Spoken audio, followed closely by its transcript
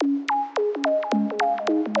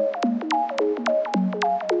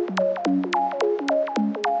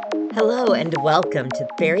Hello and welcome to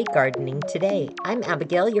Fairy Gardening Today. I'm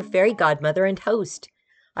Abigail, your fairy godmother and host.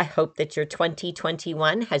 I hope that your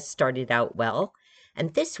 2021 has started out well.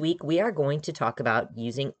 And this week we are going to talk about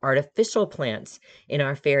using artificial plants in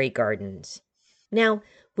our fairy gardens. Now,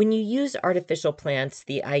 when you use artificial plants,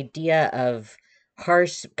 the idea of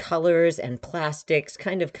harsh colors and plastics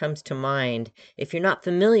kind of comes to mind if you're not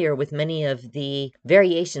familiar with many of the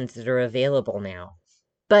variations that are available now.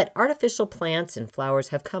 But artificial plants and flowers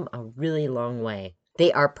have come a really long way.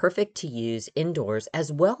 They are perfect to use indoors as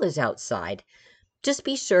well as outside. Just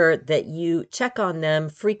be sure that you check on them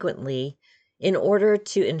frequently in order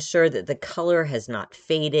to ensure that the color has not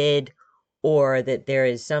faded or that there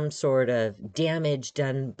is some sort of damage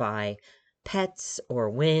done by pets or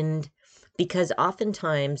wind. Because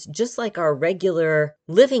oftentimes, just like our regular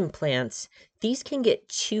living plants, these can get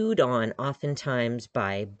chewed on oftentimes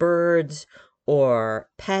by birds or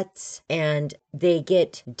pets, and they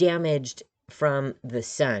get damaged from the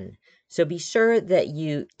sun. So be sure that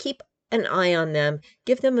you keep an eye on them,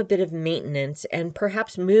 give them a bit of maintenance, and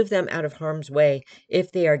perhaps move them out of harm's way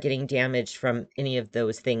if they are getting damaged from any of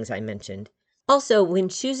those things I mentioned. Also, when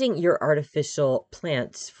choosing your artificial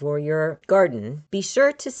plants for your garden, be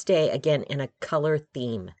sure to stay again in a color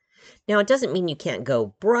theme. Now, it doesn't mean you can't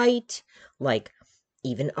go bright, like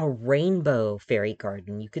even a rainbow fairy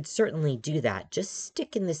garden. You could certainly do that. Just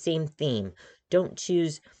stick in the same theme. Don't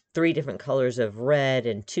choose 3 different colors of red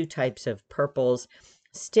and 2 types of purples.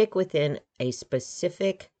 Stick within a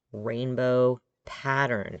specific rainbow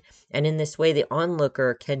pattern. And in this way, the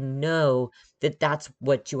onlooker can know that that's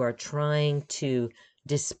what you are trying to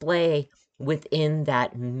display within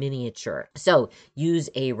that miniature. So use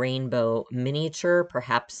a rainbow miniature,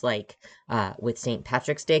 perhaps like with St.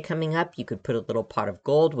 Patrick's Day coming up, you could put a little pot of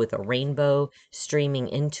gold with a rainbow streaming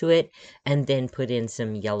into it, and then put in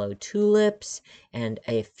some yellow tulips and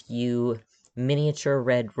a few miniature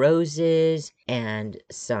red roses and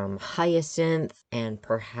some hyacinth and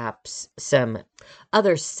perhaps some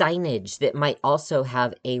other signage that might also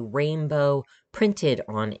have a rainbow printed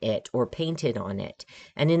on it or painted on it.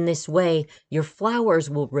 And in this way, your flowers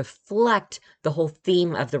will reflect the whole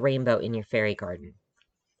theme of the rainbow in your fairy garden.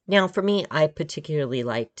 Now, for me, I particularly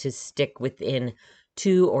like to stick within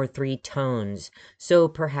 2 or 3 tones. So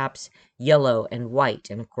perhaps yellow and white,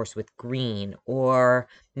 and of course with green, or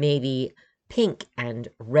maybe pink and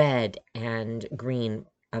red and green.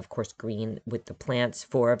 Of course, green with the plants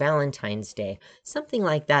for Valentine's Day. Something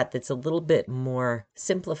like that that's a little bit more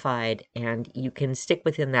simplified, and you can stick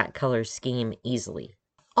within that color scheme easily.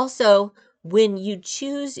 Also, when you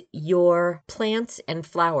choose your plants and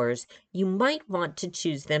flowers, you might want to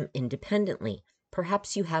choose them independently.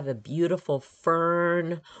 Perhaps you have a beautiful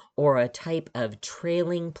fern or a type of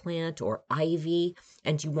trailing plant or ivy,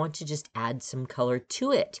 and you want to just add some color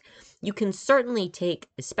to it. You can certainly take,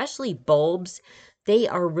 especially bulbs, they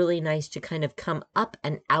are really nice to kind of come up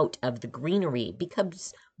and out of the greenery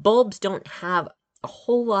because bulbs don't have a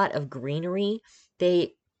whole lot of greenery.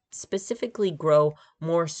 They specifically grow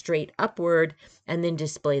more straight upward and then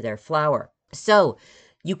display their flower. So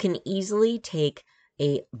you can easily take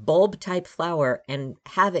a bulb type flower and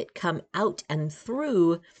have it come out and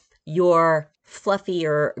through your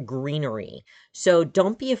fluffier greenery. So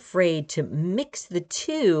don't be afraid to mix the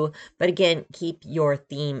two, but again, keep your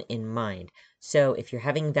theme in mind. So if you're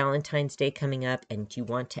having Valentine's Day coming up and you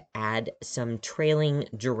want to add some trailing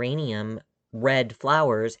geranium red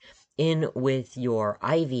flowers in with your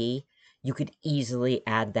ivy, you could easily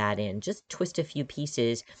add that in. Just twist a few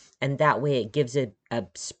pieces, and that way it gives it a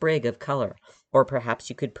sprig of color. Or perhaps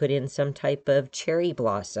you could put in some type of cherry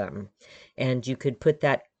blossom, and you could put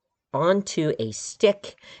that onto a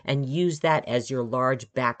stick and use that as your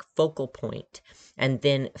large back focal point, and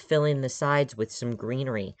then fill in the sides with some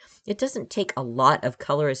greenery. It doesn't take a lot of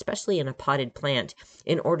color, especially in a potted plant,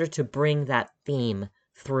 in order to bring that theme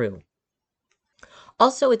through.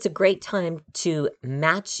 Also, it's a great time to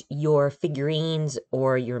match your figurines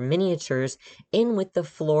or your miniatures in with the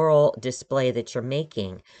floral display that you're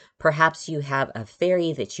making. Perhaps you have a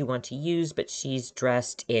fairy that you want to use, but she's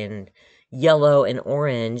dressed in yellow and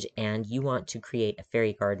orange, and you want to create a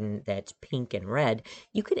fairy garden that's pink and red.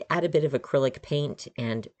 You could add a bit of acrylic paint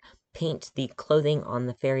and paint the clothing on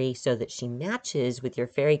the fairy so that she matches with your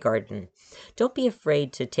fairy garden. Don't be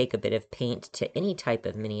afraid to take a bit of paint to any type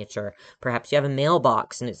of miniature. Perhaps you have a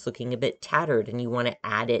mailbox and it's looking a bit tattered and you want to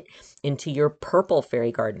add it into your purple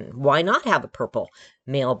fairy garden. Why not have a purple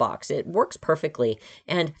mailbox? It works perfectly.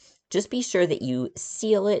 And just be sure that you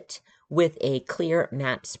seal it with a clear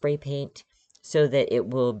matte spray paint so that it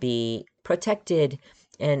will be protected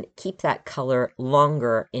and keep that color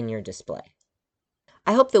longer in your display.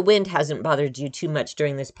 I hope the wind hasn't bothered you too much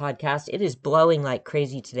during this podcast. It is blowing like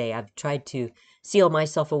crazy today. I've tried to seal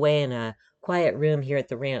myself away in a quiet room here at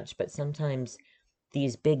the ranch, but sometimes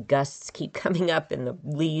these big gusts keep coming up and the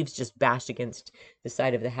leaves just bash against the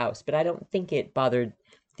side of the house. But I don't think it bothered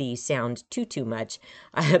the sound too much.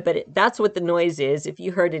 That's what the noise is. If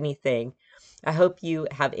you heard anything, I hope you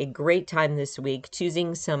have a great time this week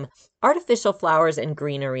choosing some artificial flowers and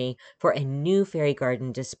greenery for a new fairy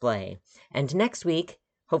garden display. And next week,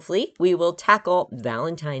 hopefully, we will tackle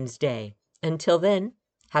Valentine's Day. Until then,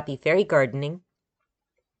 happy fairy gardening.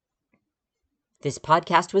 This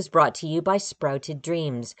podcast was brought to you by Sprouted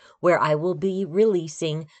Dreams, where I will be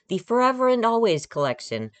releasing the Forever and Always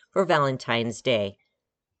collection for Valentine's Day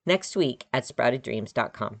next week at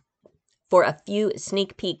sprouteddreams.com. For a few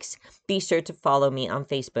sneak peeks, be sure to follow me on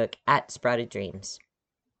Facebook at Sprouted Dreams.